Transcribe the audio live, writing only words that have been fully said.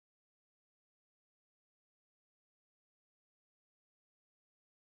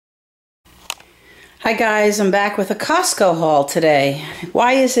Hi guys, I'm back with a Costco haul today.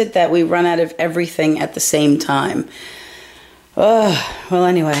 Why is it that we run out of everything at the same time? Well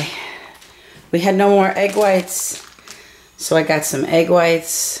anyway, we had no more egg whites, so I got some egg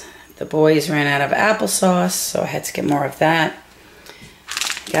whites. The boys ran out of applesauce, so I had to get more of that.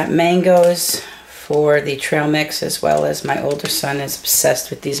 Got mangoes for the trail mix, as well as my older son is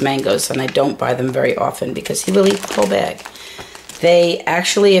obsessed with these mangoes, and I don't buy them very often because he will eat the whole bag. They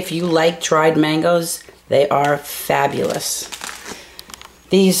actually, if you like dried mangoes, they are fabulous.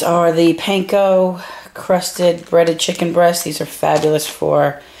 These are the panko crusted breaded chicken breasts. These are fabulous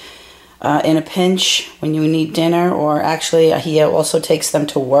for in a pinch when you need dinner, or actually he also takes them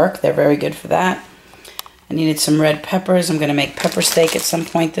to work. They're very good for that. I needed some red peppers. I'm going to make pepper steak at some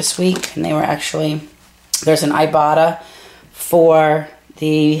point this week, and they were actually, there's an Ibotta for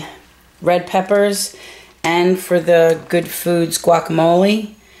the red peppers and for the Good Foods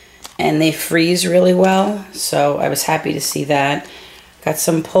guacamole, and they freeze really well, so I was happy to see that. Got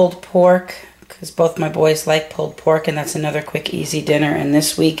some pulled pork, because both my boys like pulled pork, and that's another quick, easy dinner, and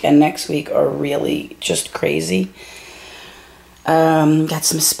this week and next week are really just crazy. Got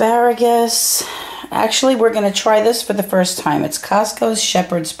some asparagus. Actually, we're going to try this for the first time. It's Costco's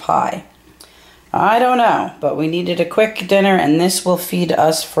shepherd's pie. I don't know, but we needed a quick dinner, and this will feed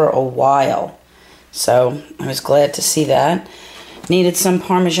us for a while. So I was glad to see that. Needed some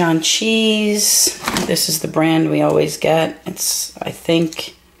Parmesan cheese. This is the brand we always get. It's, I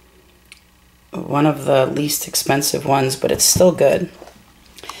think, one of the least expensive ones, but it's still good.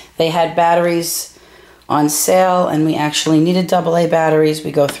 They had batteries on sale, and we actually needed AA batteries.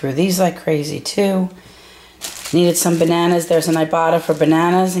 We go through these like crazy too. Needed some bananas. There's an Ibotta for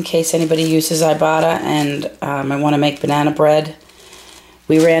bananas in case anybody uses Ibotta, and I want to make banana bread.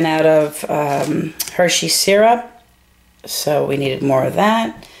 We ran out of Hershey syrup, so we needed more of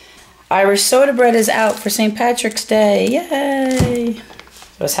that. Irish soda bread is out for St. Patrick's Day. Yay!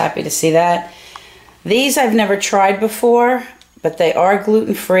 I was happy to see that. These I've never tried before, but they are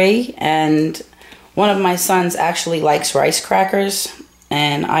gluten-free, and one of my sons actually likes rice crackers,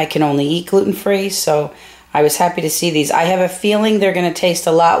 and I can only eat gluten-free, so I was happy to see these. I have a feeling they're going to taste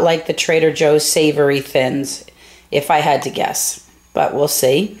a lot like the Trader Joe's Savory Thins, if I had to guess. But we'll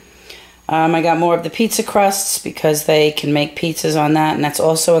see. I got more of the pizza crusts because they can make pizzas on that, and that's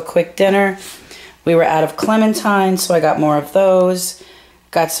also a quick dinner. We were out of clementine, so I got more of those.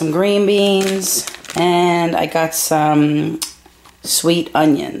 Got some green beans, and I got some sweet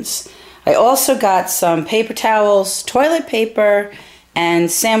onions. I also got some paper towels, toilet paper, and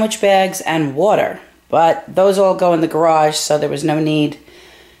sandwich bags and water. But those all go in the garage, so there was no need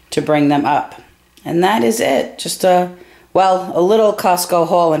to bring them up. And that is it. Just a little Costco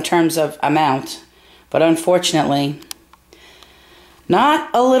haul in terms of amount, but unfortunately, not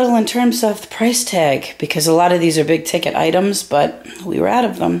a little in terms of the price tag, because a lot of these are big ticket items, but we were out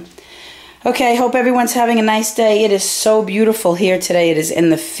of them. Okay, hope everyone's having a nice day. It is so beautiful here today. It is in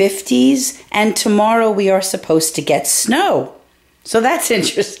the 50s, and tomorrow we are supposed to get snow. So that's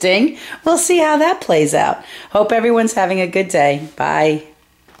interesting. We'll see how that plays out. Hope everyone's having a good day. Bye.